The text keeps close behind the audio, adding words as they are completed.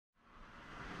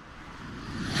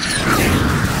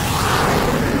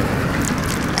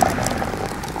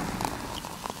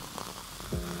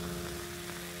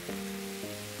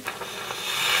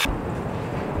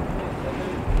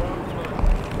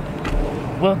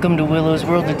Welcome to Willow's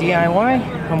World of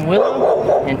DIY. I'm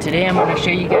Willow, and today I'm going to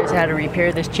show you guys how to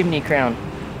repair this chimney crown.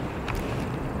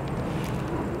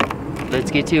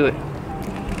 Let's get to it.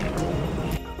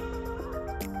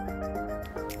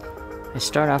 I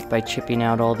start off by chipping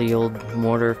out all the old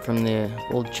mortar from the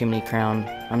old chimney crown.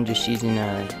 I'm just using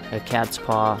a cat's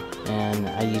paw, and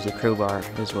I use a crowbar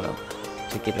as well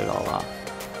to get it all off.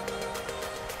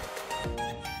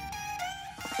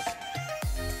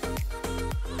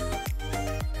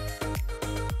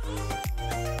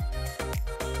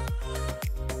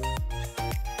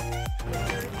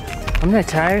 I'm not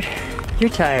tired, you're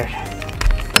tired.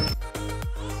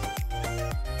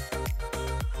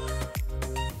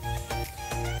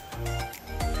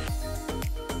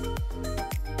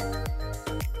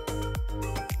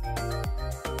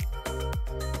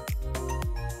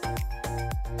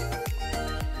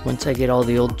 Once I get all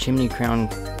the old chimney crown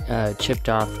chipped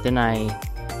off, then I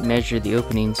measure the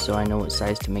openings so I know what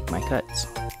size to make my cuts.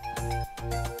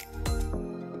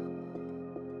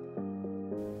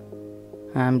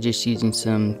 I'm just using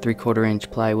some 3/4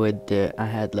 inch plywood that I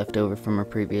had left over from a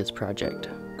previous project.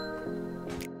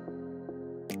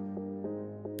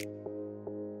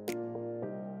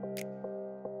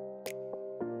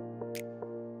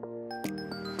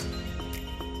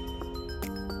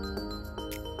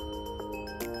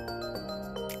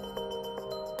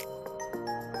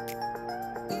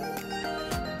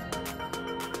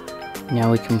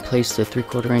 Now we can place the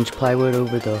 3/4 inch plywood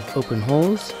over the open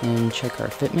holes and check our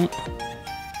fitment.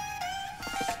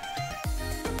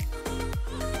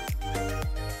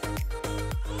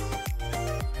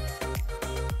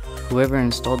 Whoever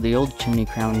installed the old chimney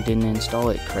crown didn't install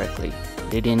it correctly.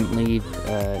 They didn't leave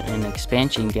an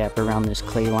expansion gap around this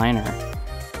clay liner.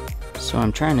 So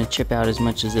I'm trying to chip out as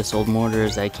much of this old mortar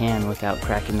as I can without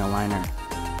cracking the liner.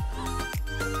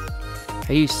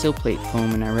 I used sill plate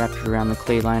foam and I wrapped it around the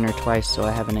clay liner twice so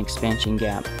I have an expansion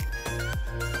gap.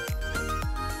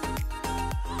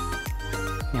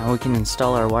 Now we can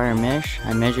install our wire mesh.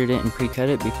 I measured it and pre-cut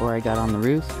it before I got on the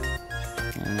roof.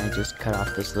 And I just cut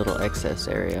off this little excess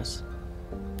areas.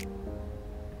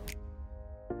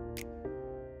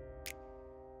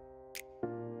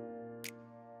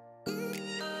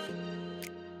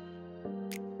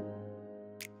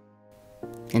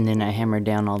 And then I hammered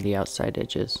down all the outside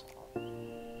edges.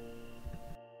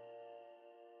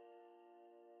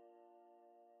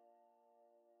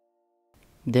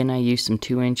 Then I used some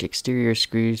 2-inch exterior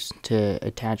screws to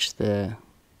attach the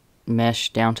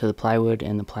mesh down to the plywood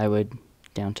and the plywood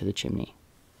down to the chimney.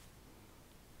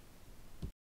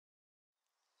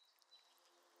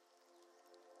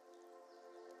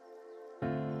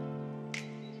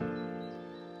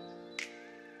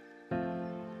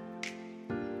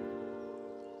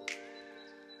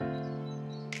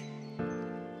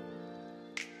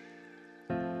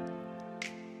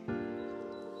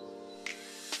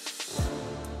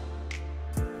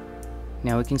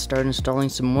 Now we can start installing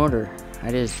some mortar. I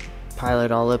just pile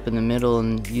it all up in the middle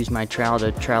and use my trowel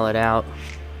to trowel it out.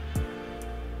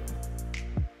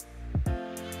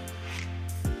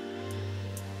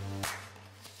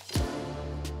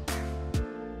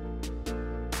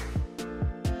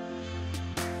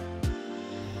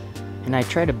 And I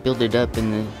try to build it up in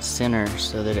the center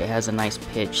so that it has a nice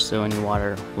pitch so any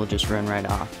water will just run right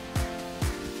off.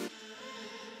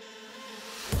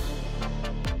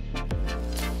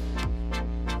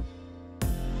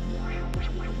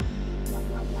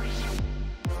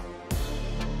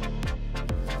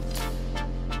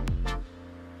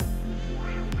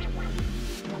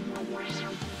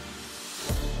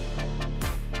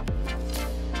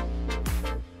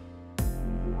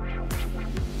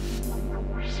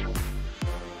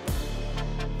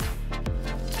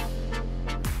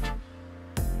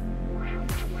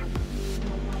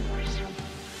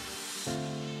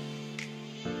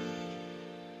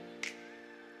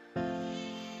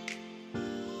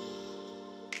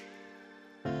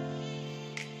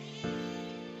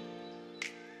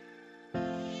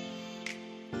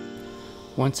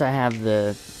 Once I have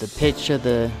the pitch of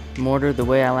the mortar the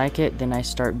way I like it, then I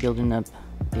start building up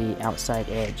the outside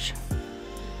edge.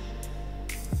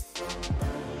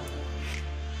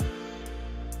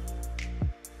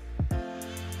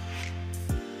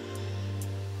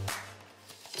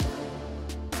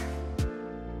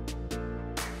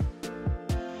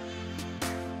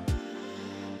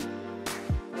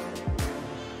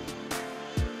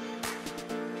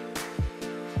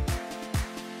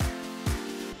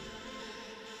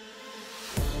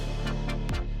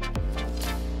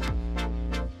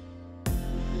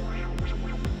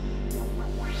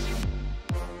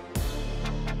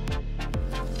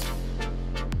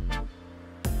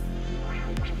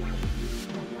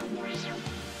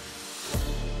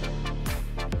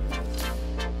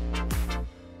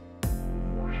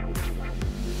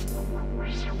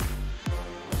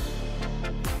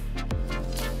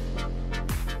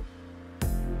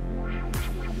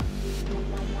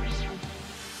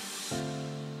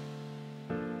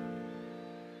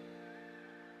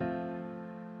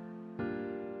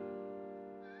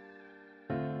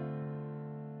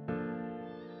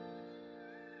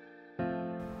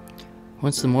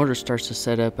 Once the mortar starts to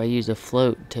set up, I use a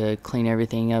float to clean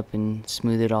everything up and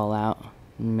smooth it all out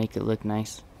and make it look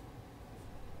nice.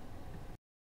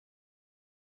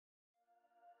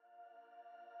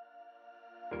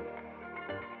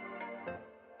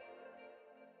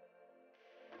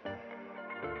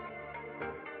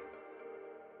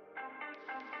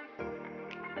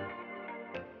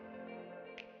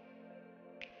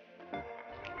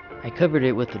 I covered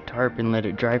it with a tarp and let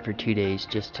it dry for 2 days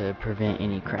just to prevent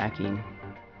any cracking.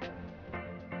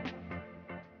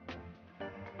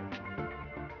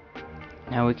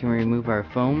 Now we can remove our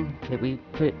foam that we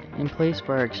put in place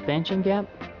for our expansion gap.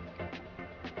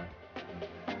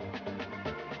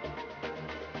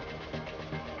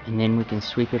 And then we can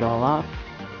sweep it all off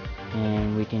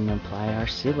and we can apply our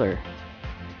sealer.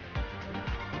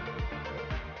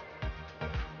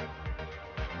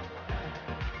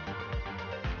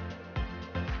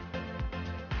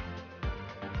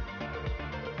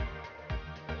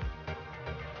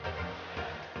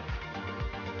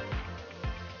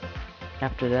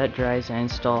 After that dries, I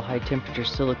install high temperature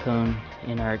silicone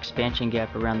in our expansion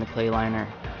gap around the clay liner.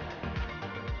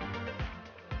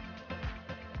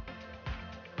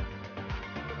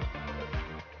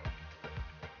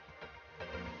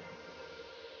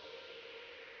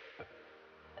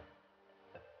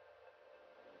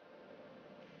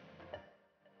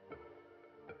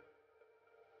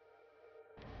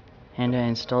 And I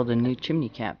installed a new chimney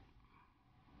cap.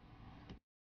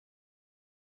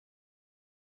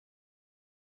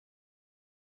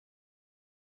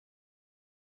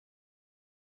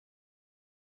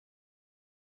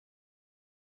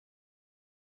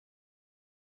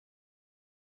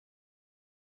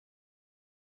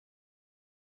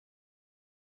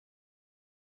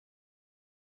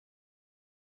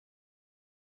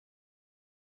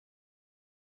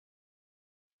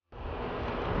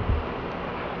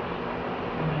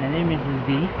 Hi there, Mrs.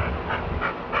 B.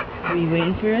 Are you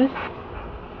waiting for us?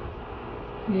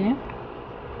 Yeah?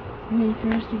 You waiting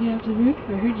for us to get off the roof?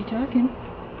 I heard you talking.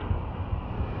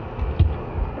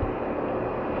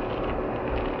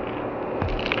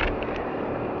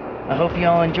 I hope you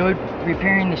all enjoyed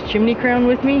repairing this chimney crown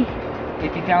with me.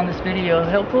 If you found this video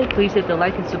helpful, please hit the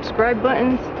like and subscribe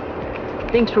buttons.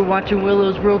 Thanks for watching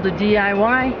Willow's World of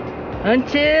DIY.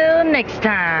 Until next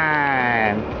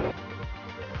time!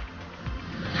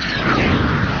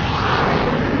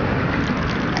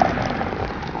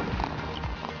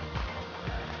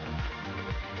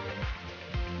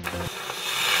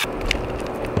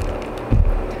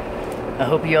 I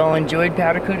hope you all enjoyed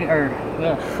powder coating, or,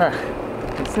 well,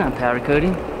 it's not powder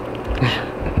coating.